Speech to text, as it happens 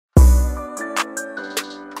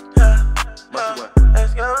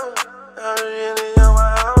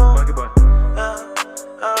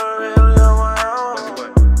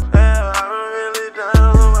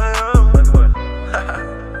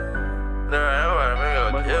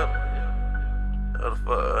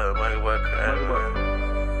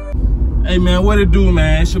Hey man, what it do,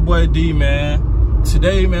 man? It's your boy D, man.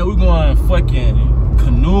 Today, man, we're going fucking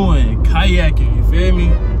canoeing, kayaking, you feel me?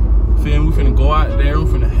 We finna go out there, we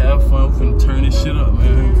finna have fun, we finna turn this shit up,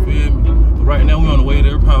 man, you feel me? But right now, we on the way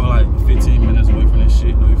there, probably like 15 minutes away from this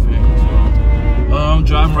shit, though, you feel me? So, I'm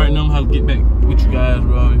driving right now, I'm gonna get back with you guys,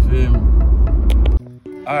 bro, you feel me?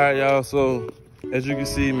 Alright, y'all, so, as you can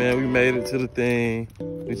see, man, we made it to the thing.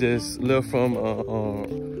 We just left from,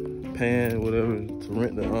 paying whatever to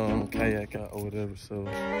rent the kayak out or whatever. So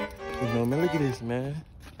you know, man, look at this, man.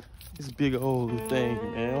 This big old thing,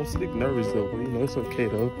 man. I'm still nervous though, but you know it's okay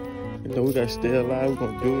though. You know we gotta stay alive. We're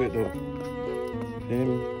gonna do it though.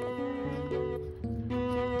 And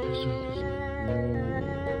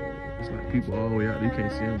it's like people all the way out there. You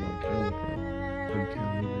can't see them on camera, bro. You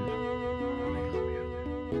can't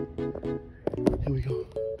move it. Here we go.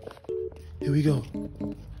 Here we go.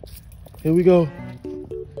 Here we go.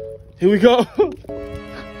 Here we go.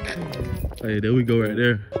 Hey, there we go right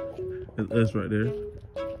there. That's us right there.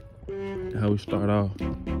 That's how we start off.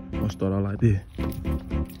 We'll start off like this.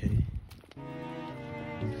 Okay.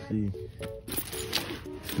 Let's see.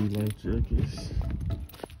 2 life jackets.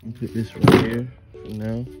 You put this right here for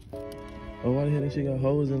now. Oh, why the hell that shit got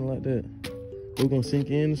holes in it like that? We're gonna sink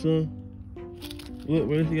in or something? Look,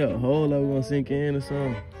 where she got a hole like we're gonna sink in or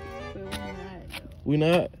something? We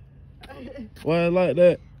not? Why it like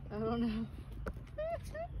that? I don't know.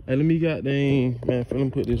 Hey, let me goddamn, man, let me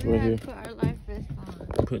put this right here. Put our life vest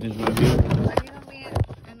on. Put this right here. Are you gonna be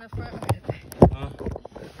in the front or the back? Huh? Are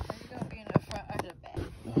you gonna be in the front or the back?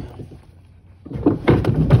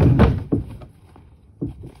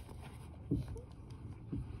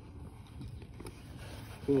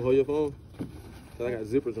 Can you hold your phone? Cause I got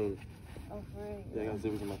zippers on it. Oh, great. Yeah, I got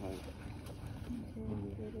zippers in my pocket.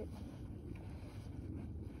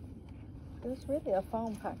 There's really a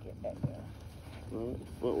phone pocket back there.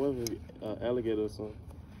 What was it? Alligator or something?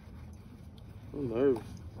 I'm nervous.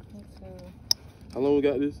 Me too. How long we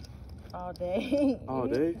got this? All day. All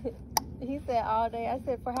day? He said all day. I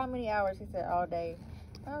said, for how many hours? He said all day.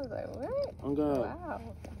 I was like, what? Oh God. Wow.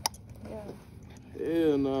 Yeah.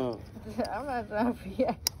 Hell no. I'm not trying to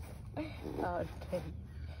forget. All day.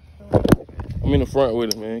 I'm in the front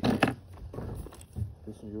with it, man.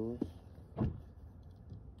 This is yours.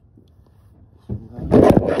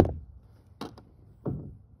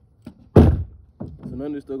 So none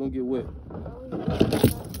of this stuff gonna get wet.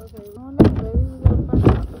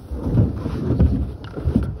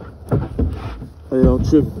 Hey, don't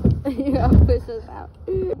trip. You gotta push us out.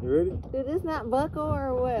 You ready? Did this not buckle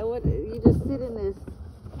or what? What? You just sit in this.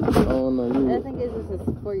 Oh no, I think it's just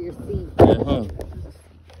for your seat. Yeah, huh?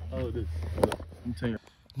 Oh, this. Let me tell you.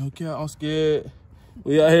 No cap, I'm scared.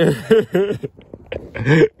 We out here.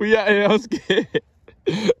 We out here. I'm scared.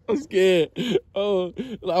 I'm scared. Oh,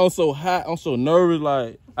 I'm so hot. I'm so nervous.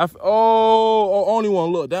 Like, I only want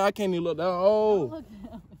to look down. I can't even look down. Oh, Look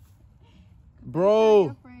down.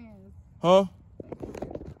 Bro. Huh?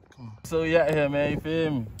 Come on. So we out here, man. You feel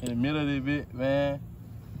me? In the middle of this bit, man.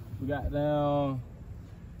 We got down.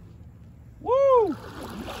 Woo!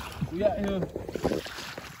 We out here.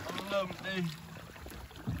 I love it,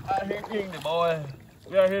 out here getting it, boy.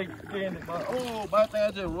 We out here getting it, boy. Oh, but I think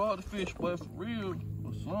I just robbed the fish, boy, for real.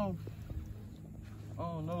 Or something. I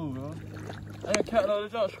don't know, bro. I ain't cat though.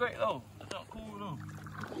 This jump straight though. This jump cool though.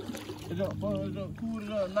 This jump fun. This jump cool. This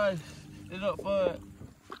jump nice. This jump fun.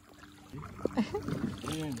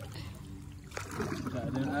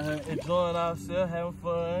 Then I had enjoying ourselves, having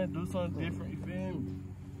fun, do something different. You feel me?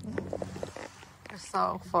 We're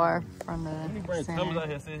so far from the Let me bring center. Thomas out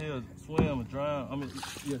here, sit here, swim or drown. I mean,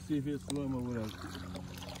 yeah, see if he'll swim or whatever.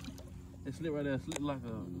 It slip right there, slip like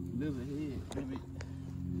a lizard head, baby.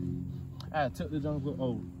 I took the jungle.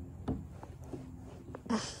 Oh.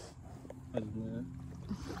 I just, man.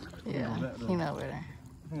 Yeah, you know better.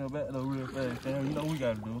 You know, back though real fast, fam. You know what we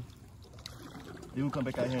gotta do. Then we come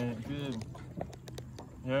back out here and you feel me?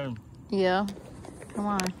 You heard me? Yeah. Come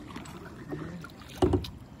on.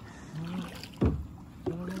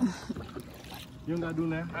 You don't gotta do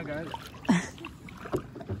that. I got it.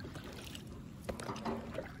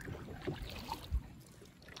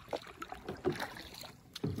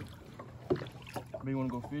 Maybe you wanna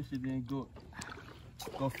go fishing, then go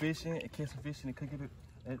fishing and catch some fish and cook it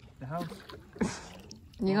at the house.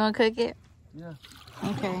 You gonna cook it? Yeah.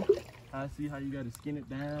 Okay. I see how you gotta skin it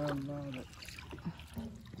down and all that.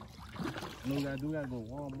 No, we gotta go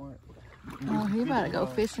Walmart. Oh, he about to go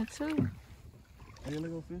fishing too. Hey, let's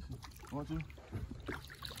go fishing. Want to?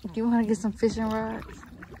 Do you want to get some fishing rods?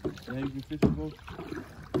 Yeah, you can fish and go.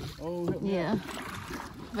 Oh, help me Yeah. out.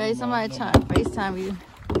 Babe, somebody trying to FaceTime you.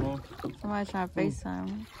 Huh? Somebody trying to FaceTime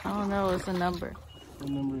me. I don't know. It's a number. What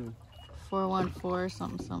number is 414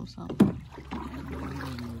 something.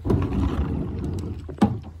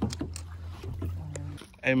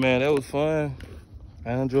 Hey, man, that was fun.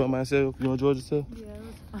 I enjoyed myself. You enjoyed yourself? Yeah, it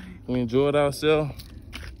was fun. We enjoyed ourselves.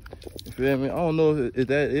 You feel me? I don't know if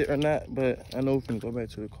that it or not, but I know we're finna go back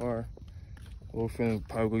to the car. Or we're finna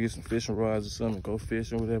probably go get some fishing rods or something, go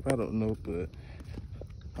fishing, whatever. I don't know, but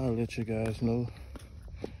I'll let you guys know.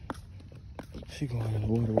 She going in the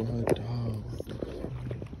water with her dog.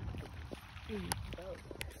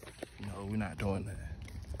 No, we're not doing that.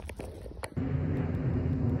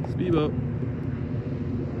 Speedboat.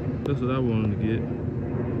 That's what I wanted to get.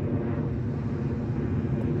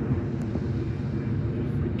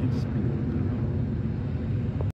 Freaking speed.